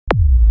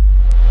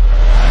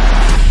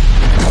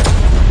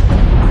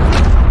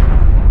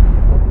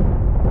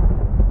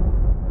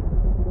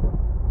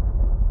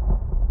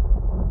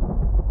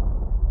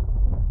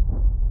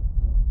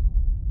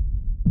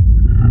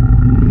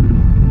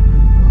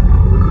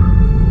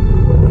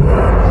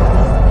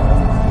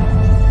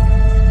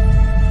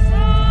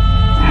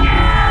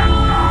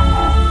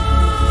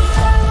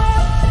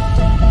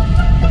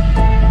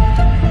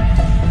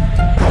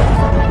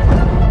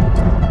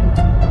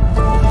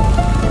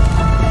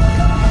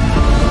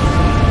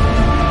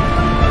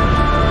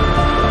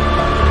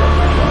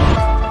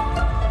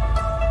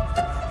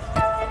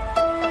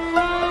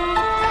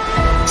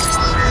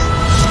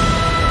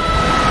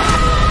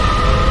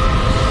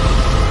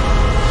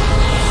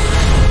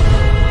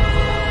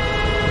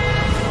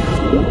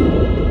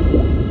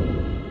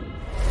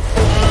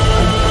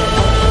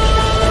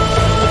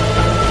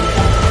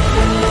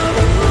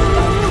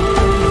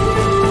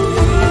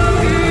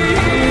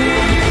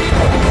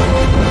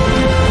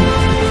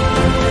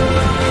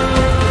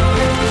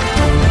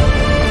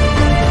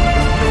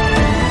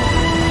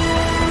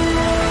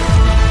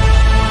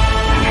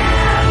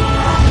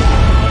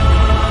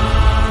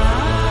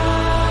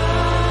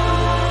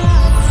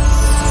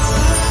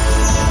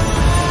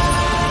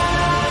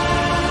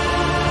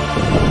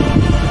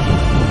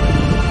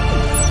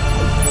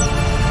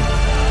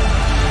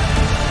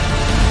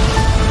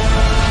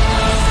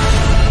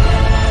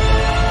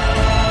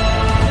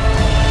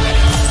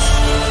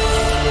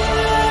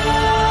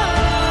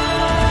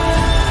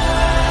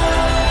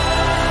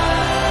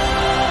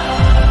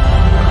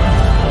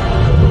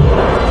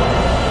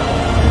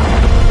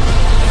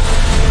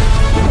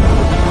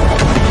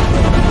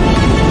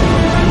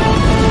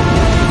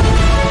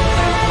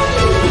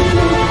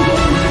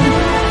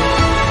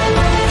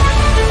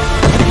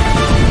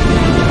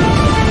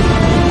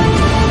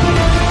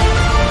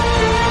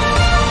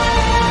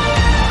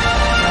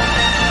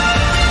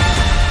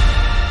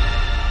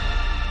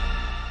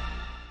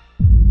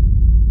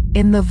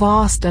In the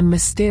vast and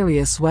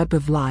mysterious web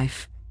of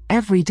life,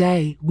 every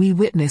day we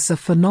witness a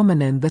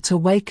phenomenon that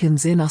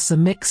awakens in us a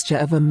mixture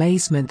of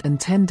amazement and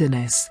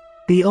tenderness,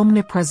 the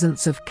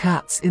omnipresence of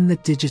cats in the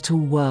digital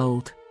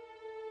world.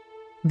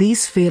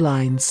 These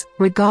felines,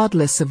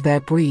 regardless of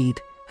their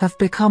breed, have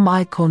become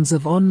icons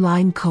of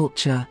online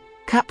culture,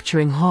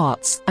 capturing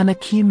hearts and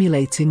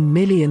accumulating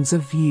millions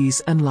of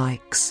views and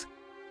likes.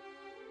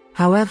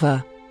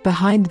 However,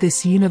 behind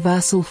this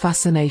universal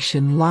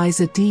fascination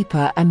lies a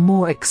deeper and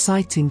more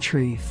exciting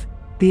truth: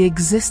 the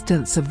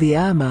existence of the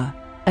Urmah,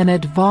 an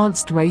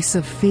advanced race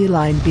of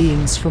feline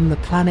beings from the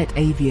planet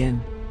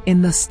Avyon,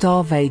 in the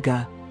star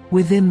Vega,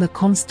 within the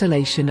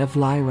constellation of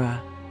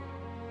Lyra.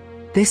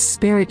 This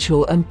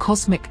spiritual and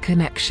cosmic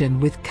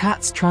connection with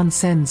cats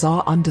transcends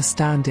our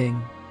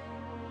understanding.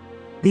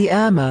 The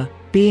Urmah,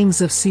 beings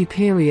of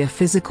superior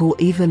physical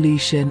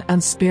evolution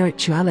and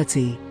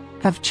spirituality,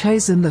 have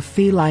chosen the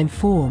feline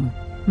form,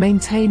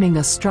 maintaining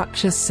a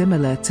structure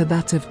similar to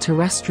that of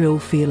terrestrial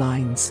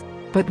felines,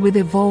 but with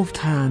evolved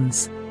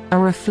hands, a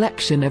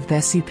reflection of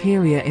their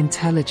superior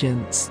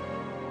intelligence.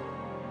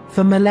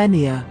 For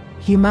millennia,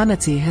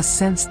 humanity has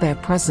sensed their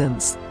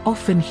presence,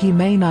 often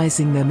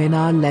humanizing them in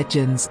our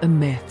legends and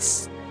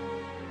myths.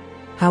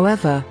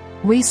 However,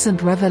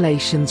 recent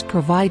revelations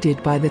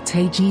provided by the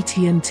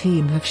Tajitian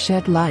team have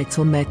shed light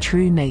on their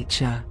true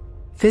nature: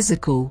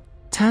 physical,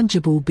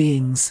 tangible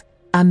beings,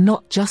 and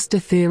not just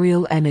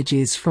ethereal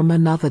energies from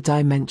another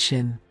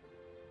dimension.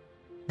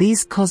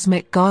 These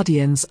cosmic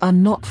guardians are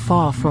not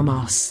far from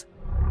us.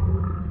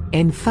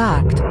 In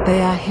fact,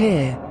 they are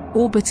here,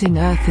 orbiting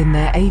Earth in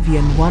their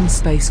Avyon 1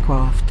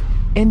 spacecraft,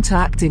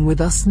 interacting with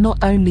us not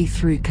only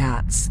through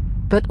cats,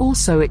 but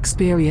also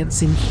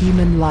experiencing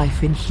human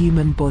life in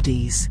human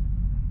bodies.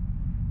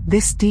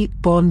 This deep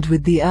bond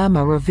with the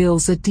Urmah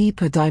reveals a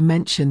deeper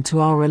dimension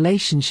to our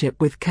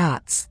relationship with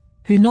cats,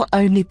 who not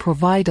only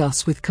provide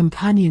us with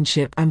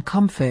companionship and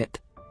comfort,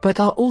 but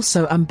are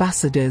also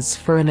ambassadors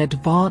for an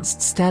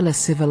advanced stellar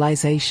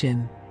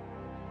civilization.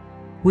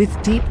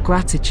 With deep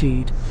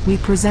gratitude, we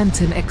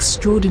present an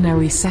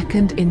extraordinary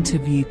second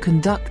interview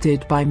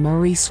conducted by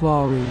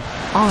Mariswaruu,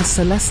 our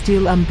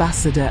celestial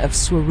ambassador of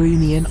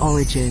Swaroonian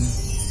origin.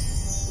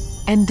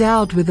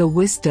 Endowed with a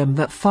wisdom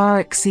that far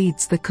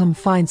exceeds the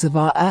confines of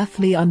our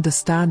earthly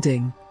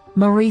understanding,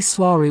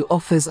 Mariswaruu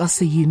offers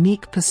us a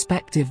unique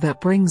perspective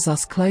that brings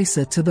us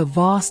closer to the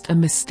vast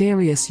and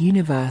mysterious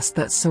universe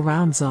that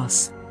surrounds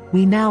us.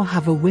 We now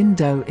have a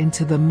window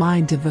into the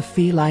mind of a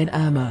feline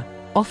Urmah,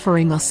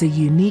 offering us a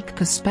unique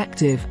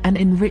perspective and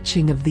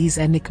enriching of these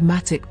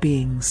enigmatic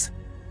beings.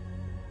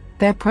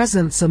 Their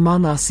presence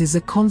among us is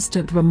a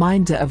constant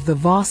reminder of the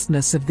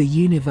vastness of the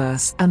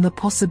universe and the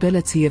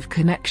possibility of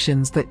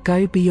connections that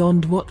go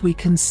beyond what we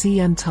can see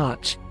and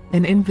touch,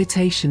 an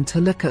invitation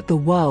to look at the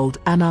world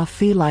and our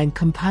feline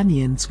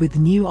companions with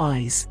new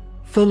eyes,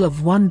 full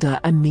of wonder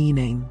and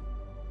meaning.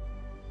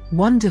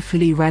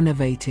 Wonderfully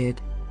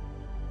renovated.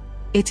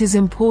 It is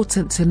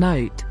important to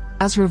note,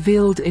 as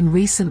revealed in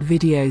recent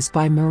videos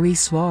by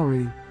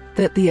Mariswaruu,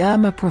 that the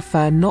Urmah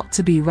prefer not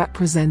to be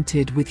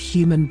represented with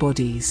human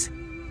bodies.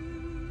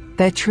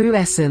 Their true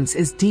essence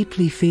is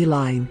deeply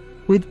feline,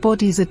 with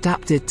bodies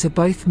adapted to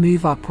both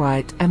move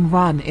upright and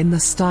run in the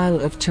style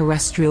of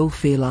terrestrial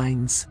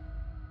felines.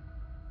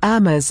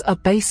 Urmahs are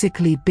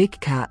basically big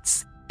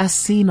cats, as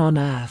seen on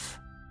Earth.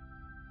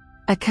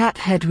 A cat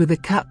head with a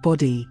cat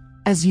body,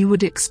 as you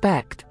would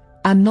expect,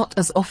 and not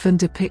as often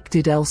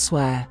depicted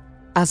elsewhere,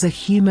 as a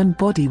human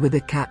body with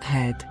a cat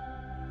head.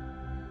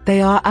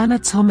 They are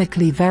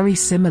anatomically very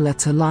similar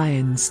to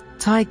lions,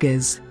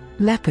 tigers,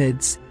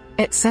 leopards,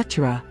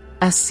 etc.,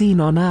 as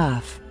seen on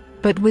Earth,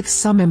 but with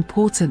some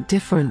important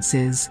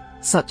differences,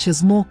 such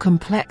as more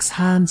complex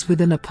hands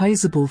with an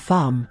opposable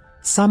thumb,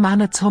 some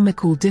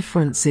anatomical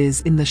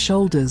differences in the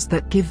shoulders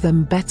that give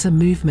them better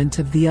movement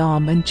of the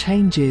arm, and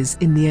changes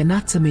in the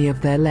anatomy of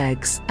their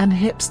legs and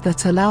hips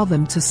that allow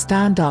them to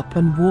stand up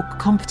and walk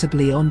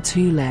comfortably on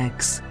two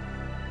legs.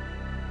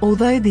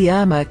 Although the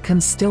Urmah can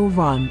still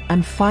run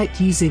and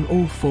fight using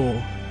all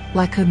four,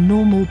 like a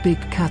normal big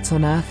cat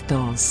on Earth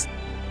does,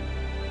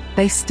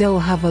 they still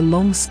have a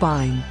long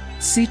spine,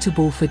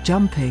 suitable for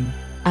jumping,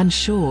 and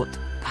short,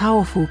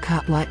 powerful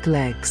cat-like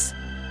legs.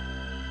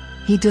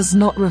 He does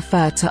not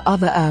refer to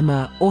other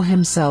Urmah or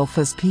himself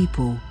as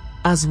people,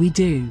 as we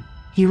do.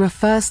 He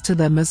refers to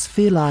them as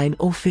feline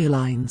or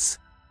felines.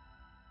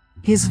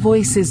 His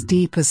voice is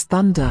deep as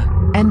thunder,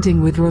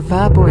 ending with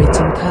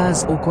reverberating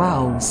purrs or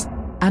growls,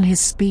 and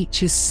his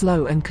speech is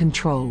slow and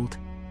controlled.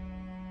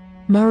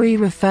 Murray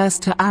refers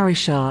to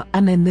Arishah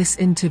and in this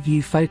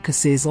interview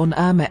focuses on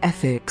Urmah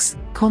ethics,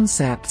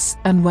 concepts,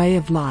 and way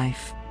of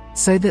life,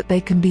 so that they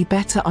can be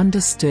better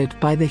understood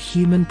by the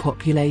human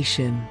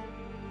population.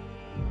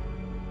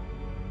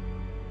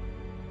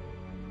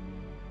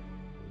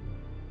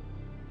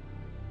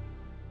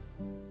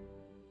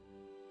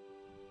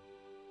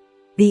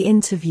 The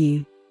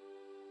interview.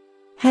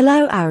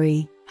 Hello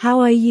Ari, how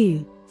are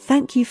you?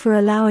 Thank you for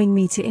allowing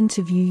me to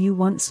interview you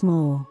once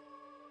more.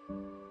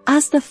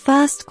 As the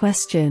first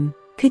question,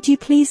 could you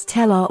please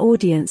tell our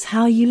audience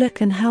how you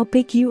look and how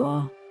big you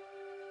are?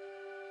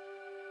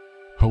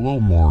 Hello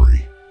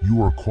Maury,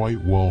 you are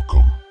quite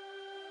welcome.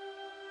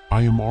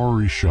 I am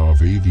Arishah of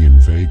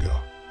Avyon,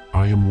 Vega.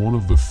 I am one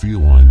of the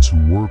felines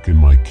who work in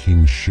my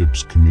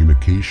kingship's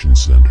communication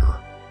center.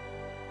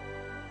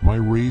 My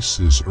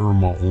race is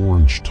Urmah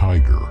orange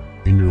tiger,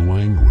 in your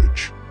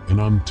language, and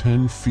I'm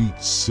 10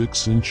 feet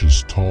 6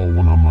 inches tall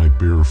when on my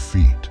bare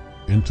feet,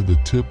 and to the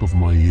tip of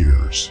my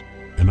ears,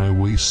 and I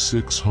weigh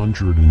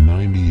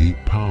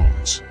 698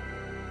 pounds.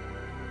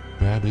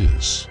 That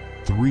is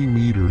 3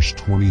 meters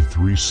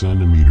 23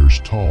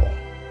 centimeters tall,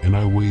 and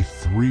I weigh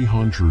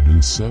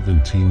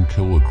 317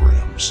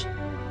 kilograms.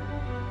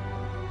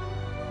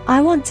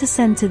 I want to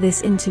center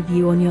this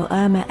interview on your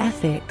Urmah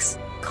ethics,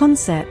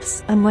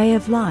 concepts, and way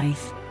of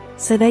life,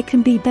 so they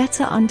can be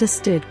better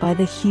understood by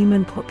the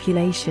human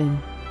population.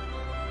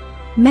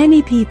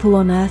 Many people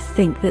on Earth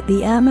think that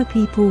the Urmah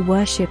people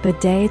worship a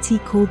deity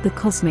called the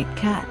cosmic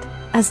cat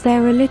as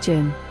their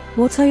religion.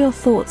 What are your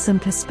thoughts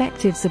and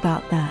perspectives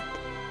about that?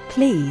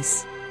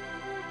 Please.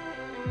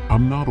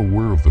 I'm not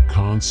aware of the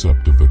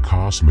concept of the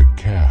cosmic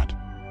cat.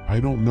 I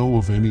don't know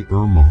of any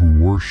Urmah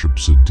who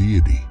worships a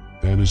deity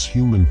that is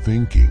human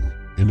thinking,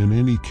 and in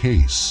any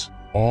case,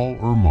 all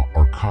Urmah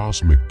are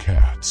cosmic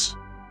cats.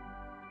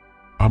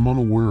 I'm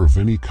unaware of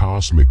any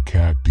cosmic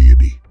cat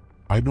deity.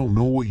 I don't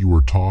know what you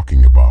are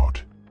talking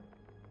about.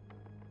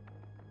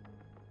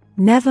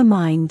 Never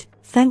mind,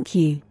 thank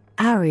you,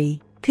 Ari.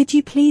 Could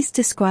you please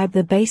describe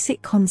the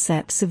basic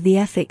concepts of the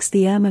ethics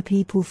the Urmah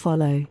people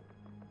follow?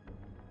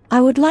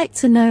 I would like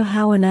to know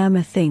how an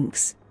Urmah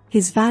thinks,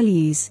 his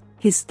values,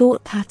 his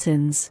thought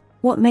patterns,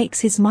 what makes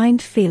his mind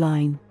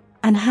feline,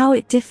 and how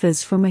it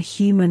differs from a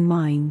human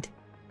mind.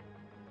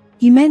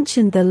 You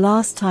mentioned the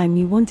last time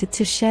you wanted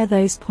to share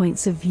those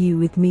points of view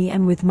with me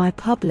and with my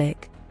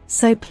public,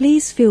 so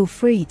please feel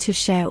free to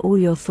share all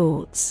your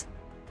thoughts.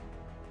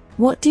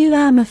 What do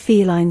Urmah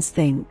felines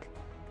think?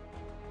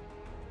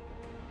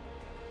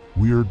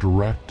 We are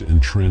direct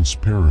and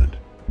transparent.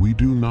 We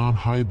do not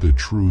hide the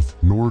truth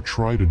nor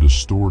try to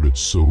distort it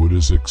so it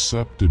is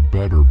accepted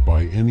better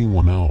by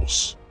anyone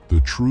else.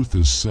 The truth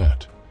is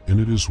set, and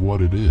it is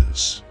what it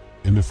is.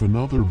 And if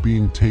another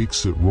being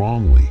takes it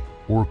wrongly,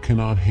 or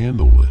cannot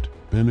handle it,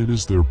 then it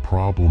is their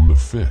problem to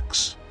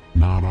fix,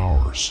 not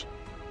ours.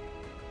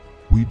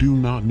 We do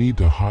not need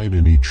to hide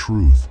any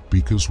truth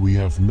because we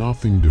have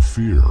nothing to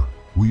fear.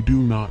 We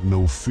do not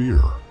know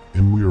fear,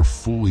 and we are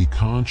fully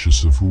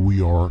conscious of who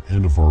we are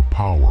and of our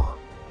power.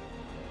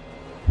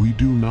 We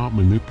do not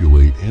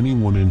manipulate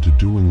anyone into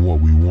doing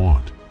what we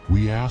want.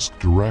 We ask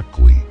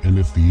directly, and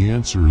if the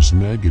answer is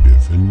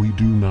negative and we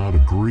do not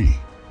agree,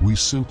 we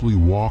simply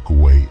walk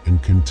away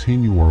and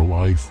continue our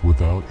life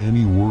without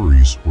any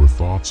worries or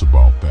thoughts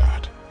about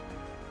that.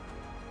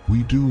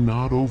 We do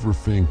not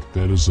overthink.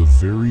 That is a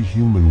very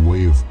human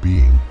way of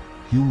being.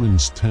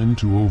 Humans tend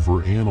to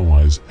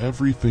overanalyze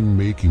everything,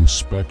 making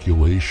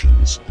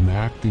speculations and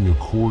acting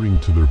according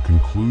to their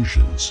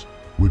conclusions,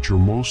 which are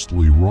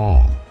mostly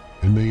wrong,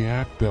 and they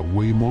act that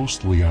way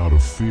mostly out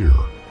of fear,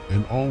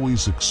 and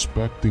always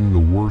expecting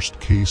the worst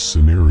case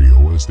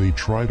scenario as they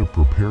try to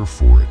prepare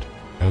for it,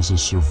 as a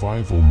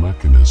survival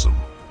mechanism.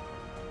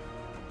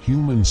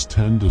 Humans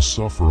tend to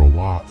suffer a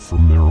lot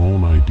from their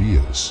own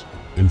ideas,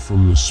 and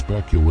from the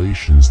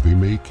speculations they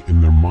make in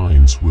their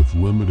minds with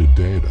limited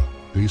data.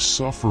 They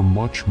suffer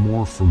much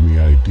more from the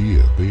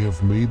idea they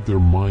have made their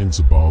minds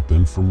about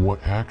than from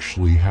what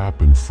actually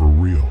happened for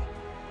real.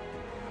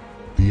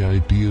 The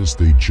ideas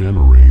they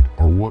generate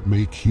are what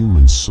make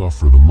humans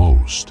suffer the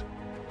most.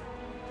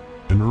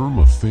 An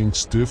Urmah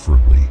thinks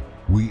differently.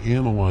 We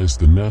analyze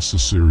the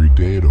necessary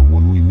data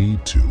when we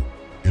need to,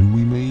 and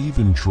we may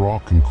even draw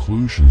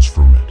conclusions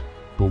from it,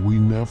 but we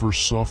never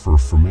suffer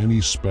from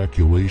any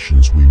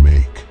speculations we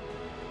make.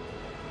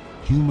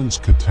 Humans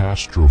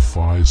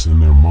catastrophize in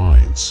their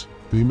minds.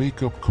 They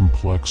make up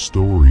complex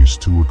stories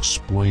to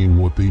explain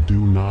what they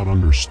do not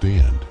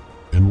understand,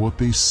 and what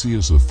they see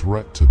as a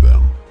threat to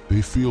them.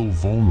 They feel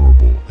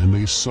vulnerable and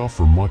they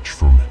suffer much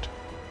from it.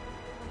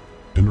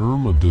 An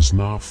Urmah does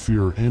not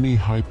fear any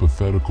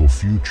hypothetical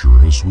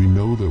future, as we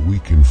know that we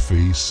can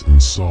face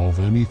and solve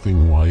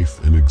anything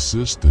life and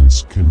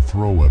existence can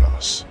throw at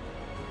us.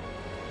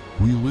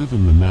 We live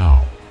in the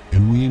now,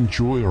 and we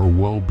enjoy our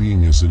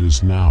well-being as it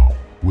is now,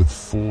 with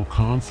full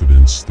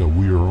confidence that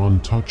we are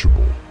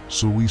untouchable,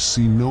 so we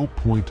see no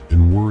point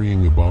in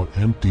worrying about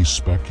empty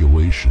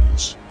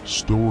speculations,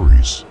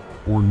 stories,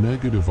 or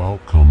negative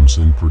outcomes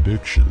and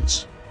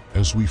predictions,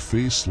 as we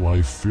face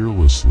life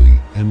fearlessly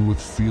and with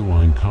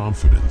feline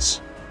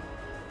confidence.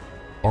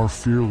 Our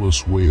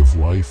fearless way of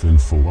life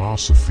and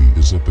philosophy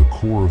is at the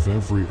core of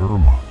every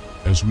Urmah.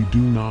 As we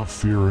do not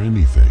fear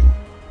anything,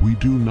 we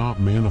do not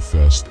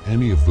manifest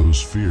any of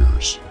those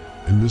fears,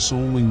 and this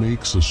only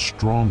makes us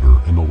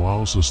stronger and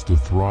allows us to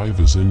thrive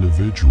as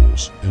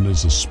individuals and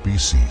as a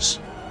species.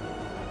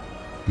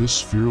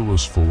 This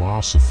fearless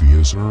philosophy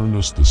has earned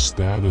us the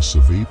status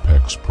of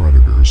apex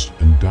predators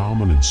and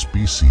dominant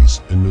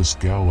species in this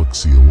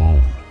galaxy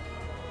alone.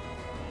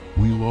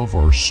 We love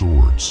our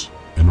swords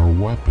and our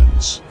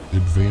weapons,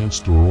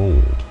 advanced or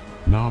old,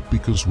 not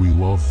because we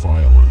love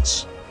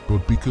violence,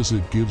 but because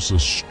it gives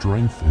us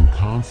strength and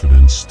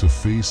confidence to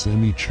face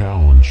any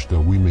challenge that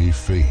we may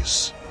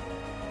face.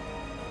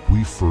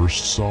 We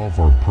first solve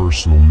our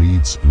personal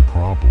needs and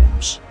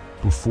problems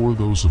before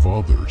those of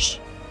others,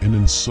 and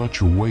in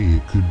such a way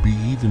it could be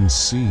even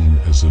seen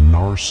as a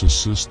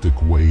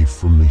narcissistic way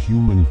from the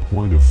human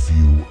point of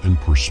view and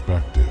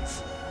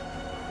perspective.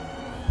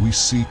 We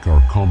seek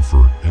our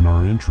comfort and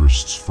our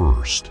interests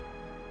first.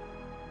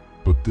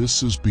 But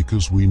this is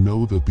because we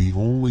know that the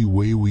only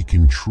way we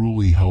can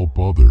truly help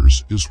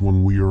others is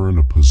when we are in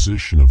a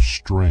position of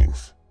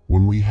strength,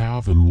 when we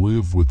have and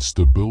live with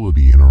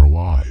stability in our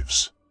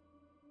lives.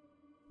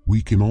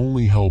 We can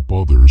only help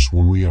others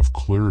when we have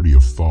clarity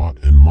of thought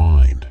and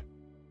mind.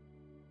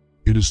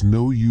 It is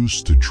no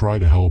use to try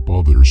to help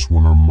others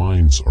when our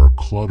minds are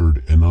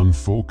cluttered and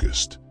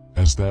unfocused,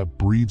 as that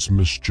breeds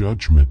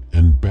misjudgment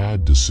and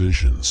bad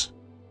decisions.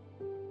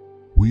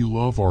 We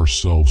love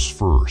ourselves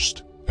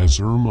first. As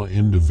Urmah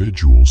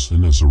individuals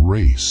and as a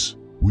race,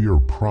 we are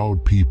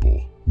proud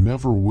people,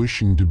 never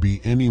wishing to be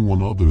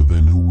anyone other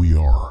than who we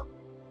are.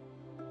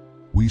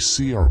 We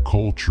see our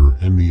culture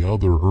and the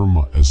other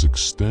Urmah as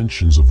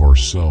extensions of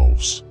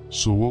ourselves,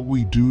 so what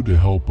we do to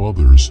help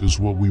others is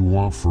what we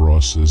want for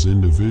us as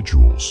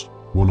individuals.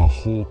 When a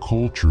whole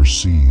culture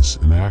sees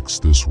and acts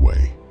this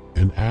way,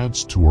 and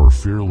adds to our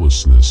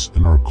fearlessness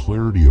and our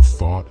clarity of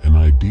thought and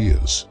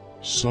ideas,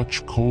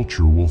 such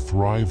culture will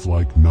thrive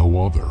like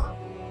no other.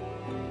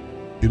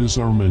 It is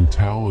our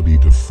mentality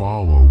to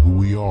follow who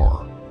we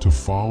are, to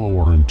follow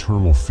our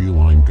internal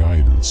feline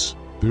guidance.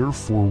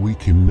 Therefore, we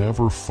can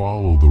never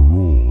follow the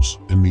rules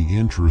and the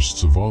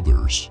interests of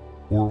others,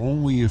 or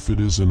only if it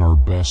is in our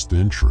best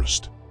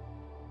interest.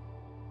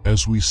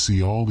 As we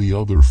see all the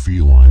other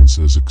felines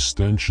as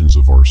extensions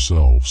of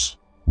ourselves,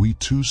 we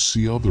too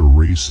see other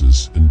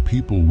races and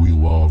people we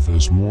love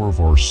as more of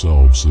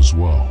ourselves as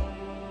well.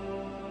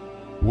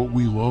 What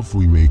we love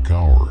we make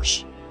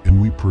ours, and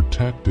we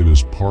protect it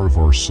as part of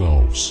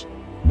ourselves,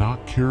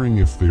 not caring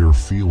if they are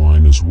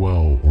feline as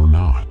well or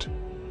not.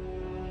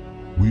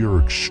 We are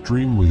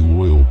extremely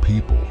loyal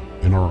people,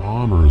 and our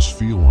honor as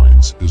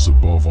felines is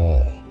above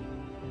all.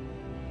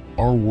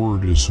 Our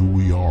word is who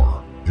we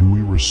are, and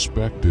we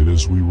respect it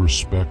as we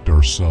respect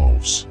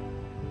ourselves.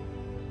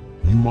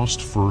 You must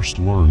first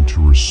learn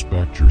to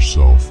respect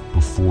yourself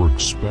before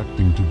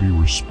expecting to be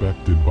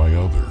respected by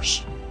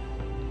others.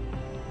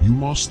 You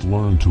must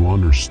learn to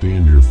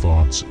understand your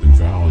thoughts and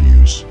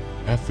values,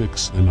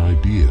 ethics and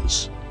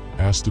ideas,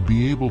 as to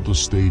be able to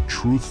stay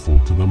truthful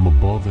to them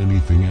above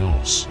anything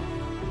else.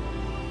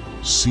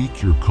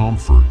 Seek your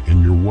comfort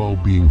and your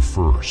well-being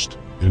first,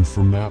 and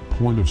from that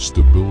point of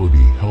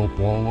stability help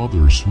all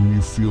others whom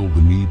you feel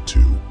the need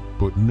to,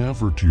 but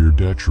never to your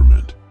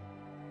detriment.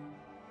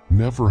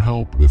 Never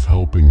help if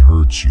helping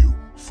hurts you.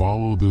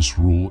 Follow this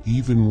rule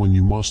even when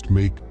you must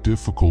make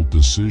difficult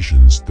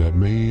decisions that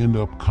may end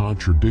up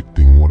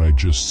contradicting what I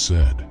just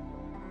said.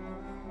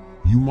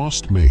 You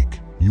must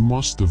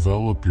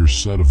develop your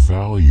set of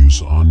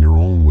values on your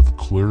own with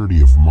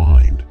clarity of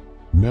mind.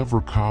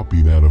 Never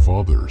copy that of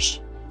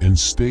others, and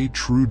stay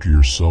true to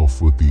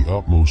yourself with the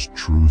utmost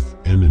truth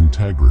and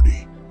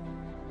integrity.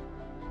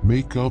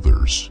 Make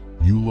others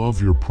you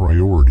love your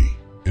priority,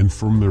 and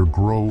from there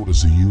grow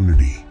as a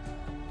unity.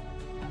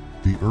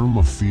 The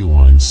Urmah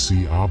felines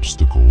see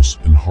obstacles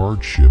and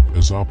hardship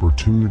as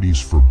opportunities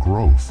for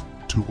growth,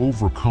 to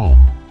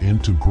overcome,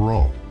 and to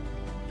grow.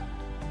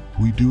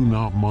 We do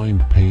not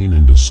mind pain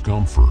and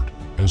discomfort,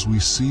 as we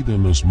see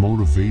them as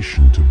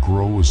motivation to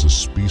grow as a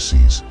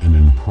species and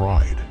in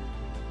pride.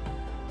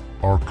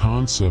 Our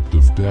concept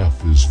of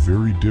death is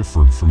very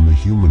different from the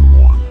human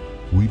one.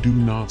 We do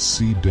not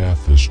see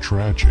death as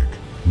tragic,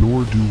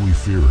 nor do we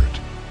fear it.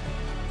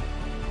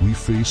 We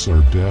face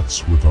our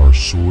deaths with our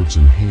swords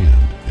in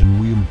hand,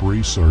 and we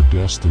embrace our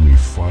destiny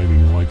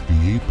fighting like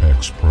the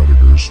apex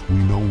predators we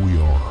know we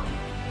are.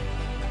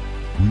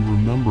 We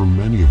remember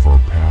many of our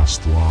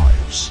past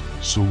lives,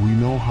 so we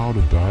know how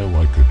to die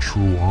like a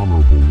true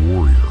honorable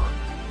warrior.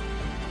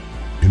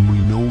 And we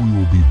know we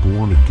will be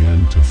born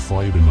again to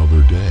fight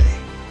another day.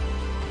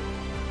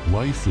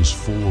 Life is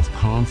full of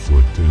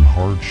conflict and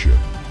hardship.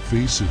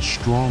 Face it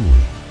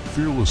strongly,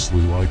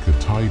 fearlessly like a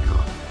tiger,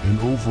 and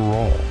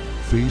overall,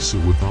 face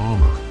it with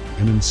honor,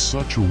 and in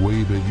such a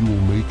way that you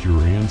will make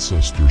your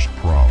ancestors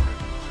proud.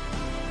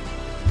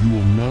 You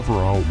will never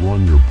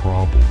outrun your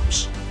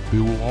problems. They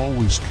will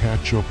always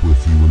catch up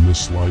with you in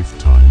this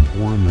lifetime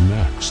or in the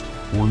next,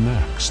 or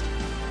next.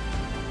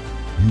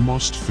 You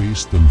must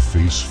face them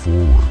face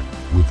forward,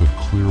 with a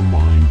clear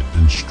mind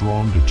and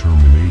strong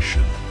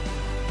determination.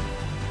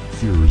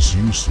 Fear is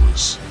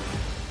useless.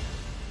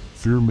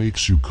 Fear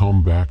makes you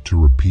come back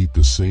to repeat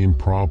the same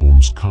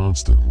problems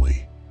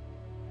constantly.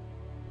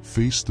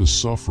 Face the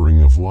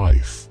suffering of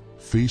life,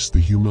 face the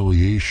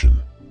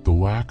humiliation, the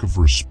lack of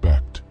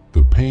respect,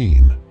 the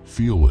pain,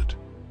 feel it,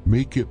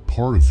 make it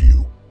part of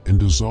you, and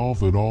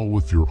dissolve it all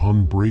with your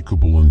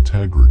unbreakable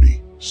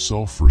integrity,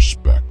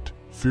 self-respect,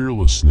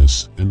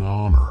 fearlessness, and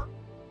honor.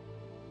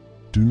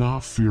 Do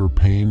not fear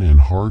pain and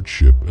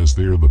hardship, as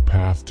they are the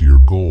path to your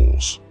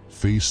goals.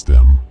 Face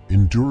them,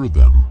 endure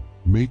them,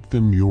 make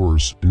them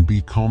yours, and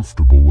be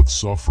comfortable with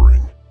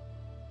suffering.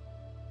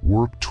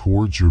 Work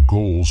towards your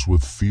goals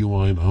with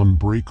feline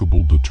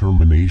unbreakable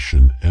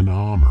determination and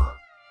honor.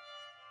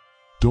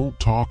 Don't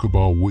talk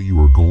about what you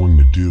are going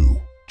to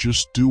do,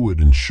 just do it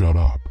and shut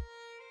up.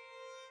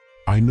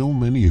 I know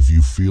many of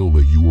you feel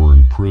that you are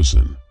in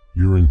prison.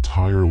 Your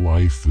entire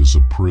life is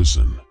a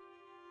prison.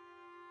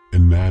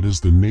 And that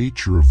is the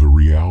nature of the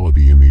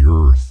reality in the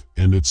earth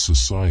and its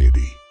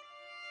society.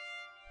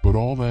 But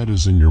all that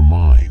is in your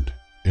mind,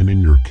 and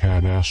in your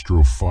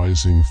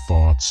catastrophizing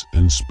thoughts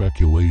and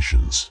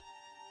speculations.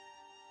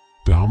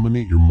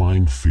 Dominate your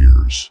mind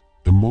fears,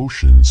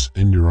 emotions,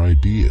 and your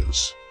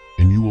ideas,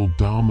 and you will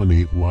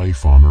dominate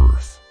life on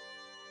earth.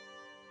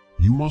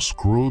 You must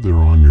grow there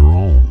on your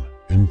own,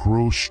 and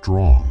grow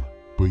strong,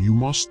 but you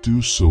must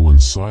do so in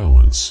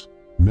silence,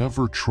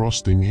 never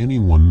trusting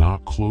anyone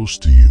not close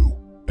to you,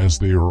 as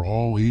they are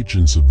all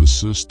agents of the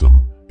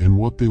system, and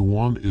what they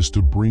want is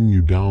to bring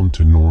you down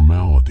to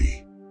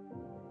normality.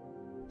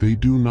 They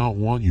do not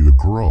want you to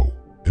grow,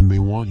 and they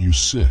want you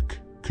sick,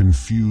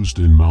 confused,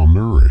 and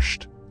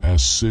malnourished,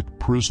 as sick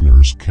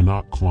prisoners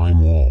cannot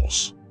climb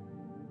walls.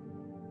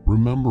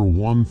 Remember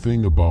one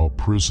thing about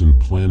prison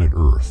planet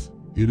Earth: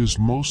 it is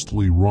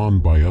mostly run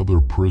by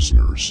other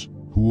prisoners,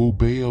 who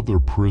obey other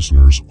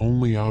prisoners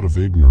only out of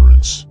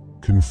ignorance,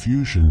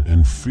 confusion,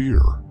 and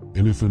fear,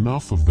 and if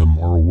enough of them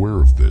are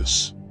aware of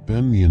this,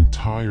 then the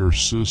entire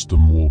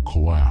system will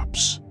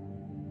collapse.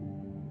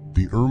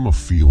 The Urmah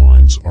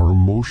felines are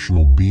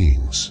emotional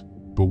beings,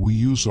 but we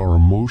use our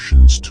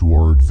emotions to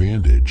our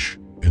advantage,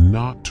 and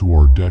not to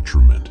our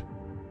detriment.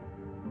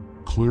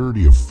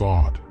 Clarity of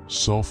thought,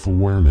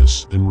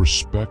 self-awareness, and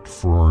respect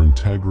for our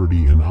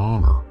integrity and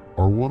honor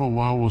are what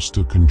allow us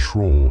to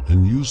control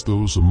and use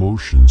those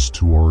emotions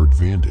to our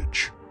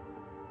advantage.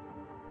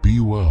 Be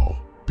well,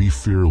 be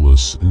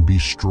fearless, and be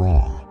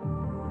strong.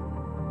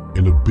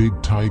 And a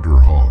big tiger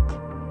hug.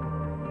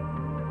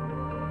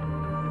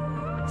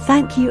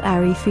 Thank you,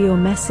 Ari, for your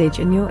message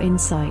and your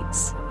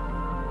insights.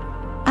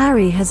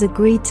 Ari has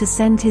agreed to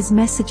send his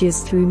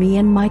messages through me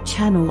and my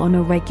channel on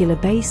a regular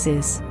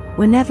basis,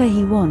 whenever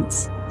he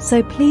wants,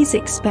 so please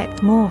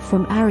expect more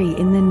from Ari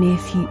in the near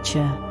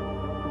future.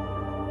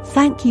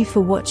 Thank you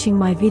for watching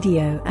my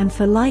video and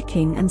for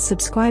liking and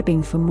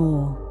subscribing for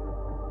more.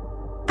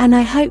 And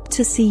I hope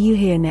to see you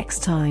here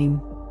next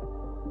time.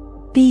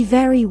 Be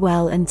very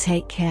well and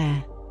take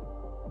care.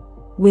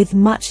 With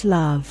much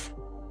love.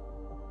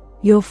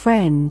 Your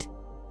friend,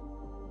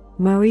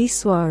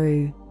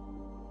 Mariswaruu.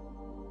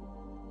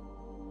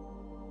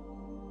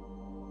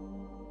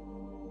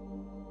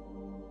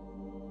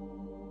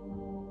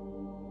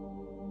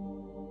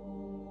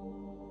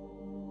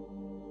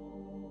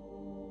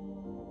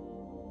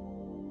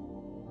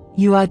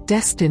 You are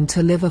destined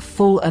to live a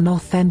full and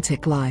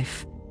authentic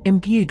life,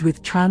 imbued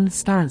with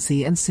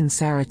transparency and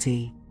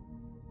sincerity.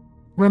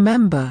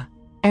 Remember,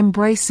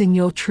 embracing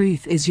your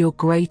truth is your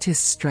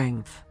greatest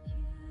strength.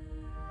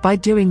 By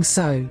doing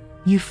so,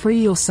 you free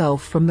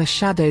yourself from the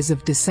shadows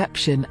of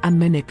deception and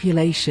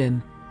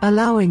manipulation,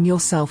 allowing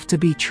yourself to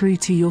be true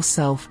to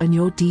yourself and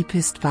your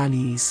deepest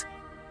values.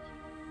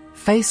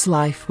 Face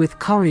life with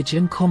courage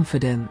and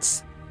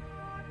confidence.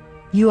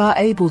 You are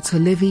able to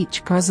live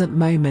each present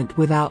moment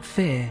without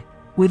fear,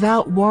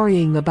 without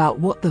worrying about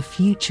what the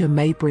future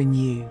may bring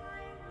you.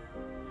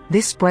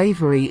 This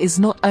bravery is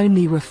not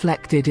only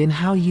reflected in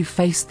how you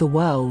face the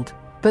world,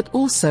 but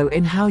also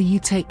in how you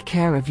take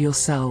care of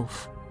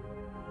yourself.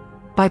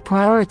 By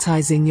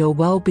prioritizing your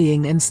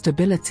well-being and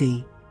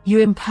stability, you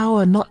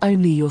empower not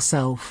only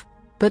yourself,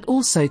 but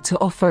also to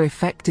offer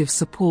effective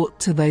support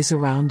to those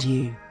around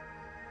you.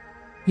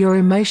 Your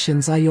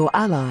emotions are your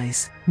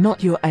allies,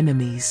 not your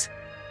enemies.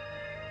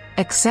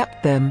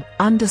 Accept them,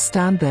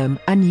 understand them,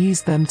 and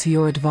use them to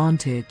your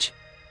advantage.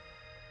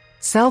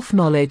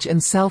 Self-knowledge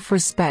and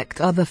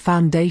self-respect are the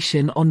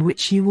foundation on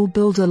which you will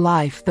build a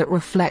life that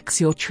reflects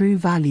your true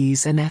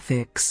values and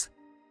ethics.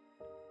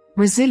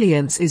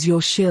 Resilience is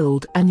your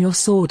shield and your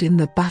sword in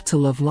the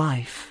battle of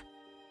life.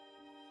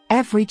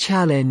 Every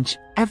challenge,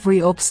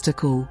 every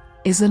obstacle,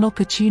 is an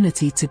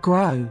opportunity to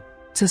grow,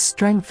 to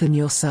strengthen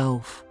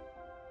yourself.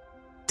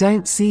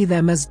 Don't see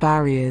them as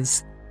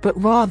barriers, but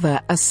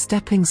rather as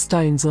stepping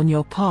stones on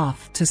your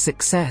path to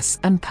success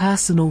and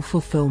personal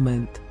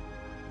fulfillment.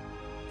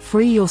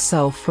 Free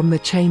yourself from the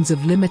chains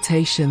of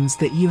limitations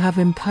that you have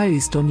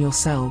imposed on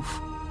yourself.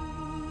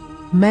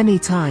 Many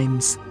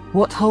times,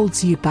 what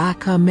holds you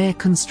back are mere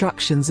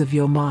constructions of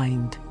your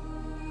mind.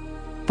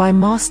 By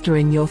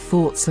mastering your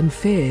thoughts and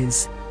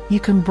fears, you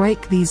can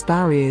break these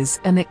barriers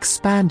and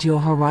expand your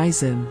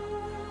horizon.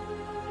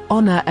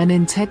 Honor and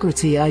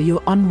integrity are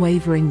your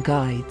unwavering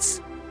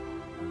guides.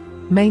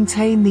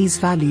 Maintain these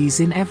values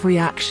in every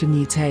action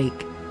you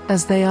take,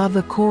 as they are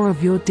the core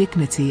of your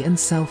dignity and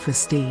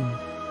self-esteem.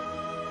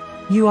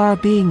 You are a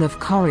being of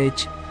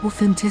courage,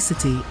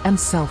 authenticity, and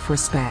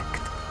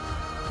self-respect.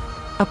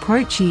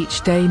 Approach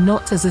each day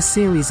not as a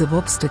series of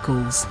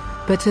obstacles,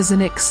 but as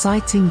an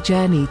exciting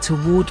journey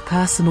toward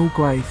personal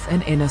growth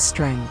and inner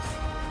strength.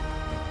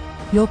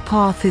 Your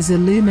path is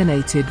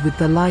illuminated with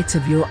the light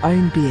of your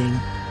own being,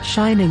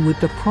 shining with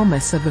the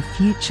promise of a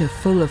future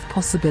full of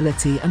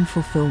possibility and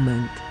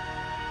fulfillment.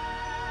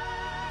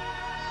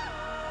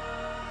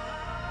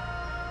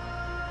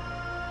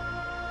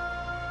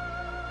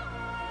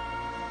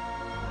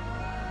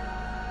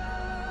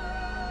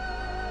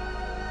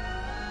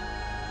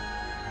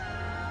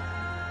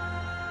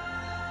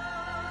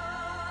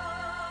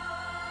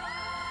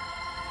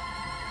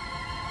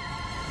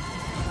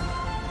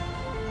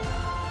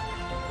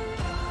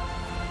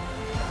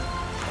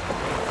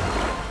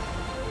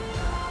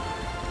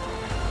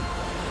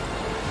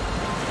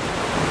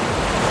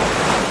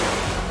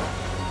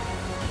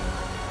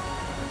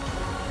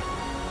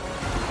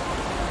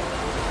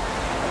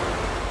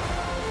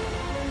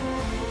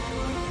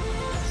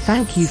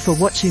 Thank you for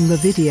watching the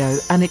video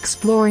and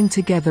exploring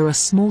together a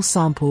small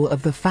sample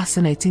of the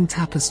fascinating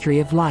tapestry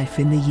of life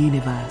in the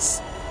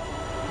universe.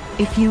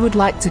 If you would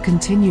like to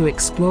continue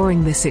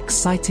exploring this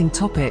exciting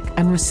topic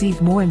and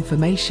receive more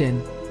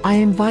information, I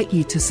invite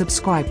you to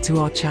subscribe to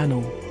our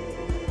channel.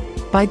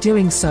 By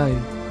doing so,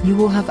 you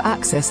will have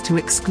access to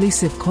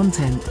exclusive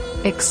content,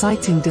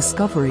 exciting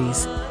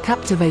discoveries,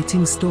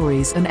 captivating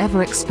stories, and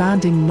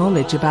ever-expanding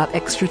knowledge about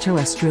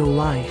extraterrestrial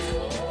life.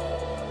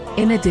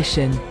 In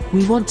addition,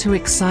 we want to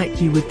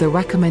excite you with the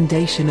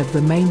recommendation of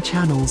the main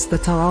channels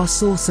that are our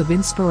source of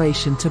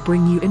inspiration to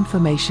bring you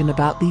information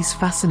about these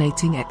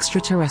fascinating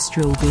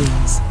extraterrestrial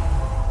beings.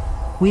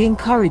 We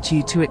encourage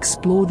you to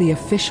explore the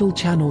official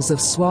channels of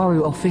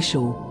Swaruu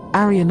Official,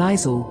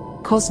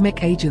 Arishah,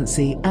 Cosmic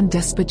Agency, and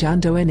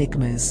Despejando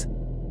Enigmas.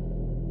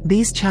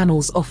 These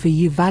channels offer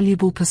you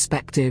valuable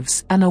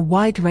perspectives and a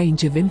wide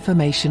range of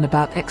information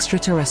about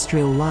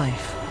extraterrestrial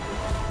life.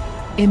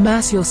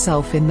 Immerse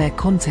yourself in their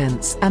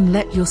contents and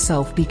let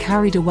yourself be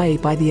carried away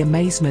by the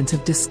amazement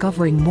of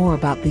discovering more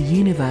about the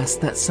universe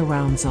that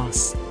surrounds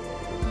us.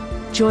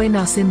 Join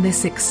us in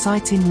this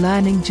exciting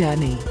learning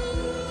journey.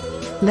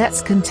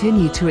 Let's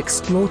continue to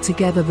explore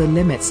together the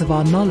limits of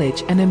our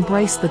knowledge and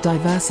embrace the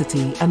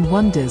diversity and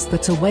wonders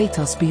that await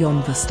us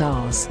beyond the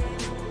stars.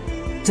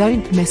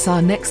 Don't miss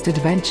our next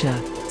adventure.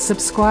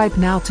 Subscribe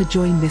now to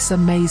join this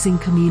amazing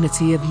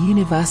community of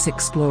universe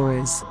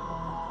explorers.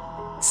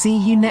 See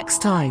you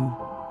next time.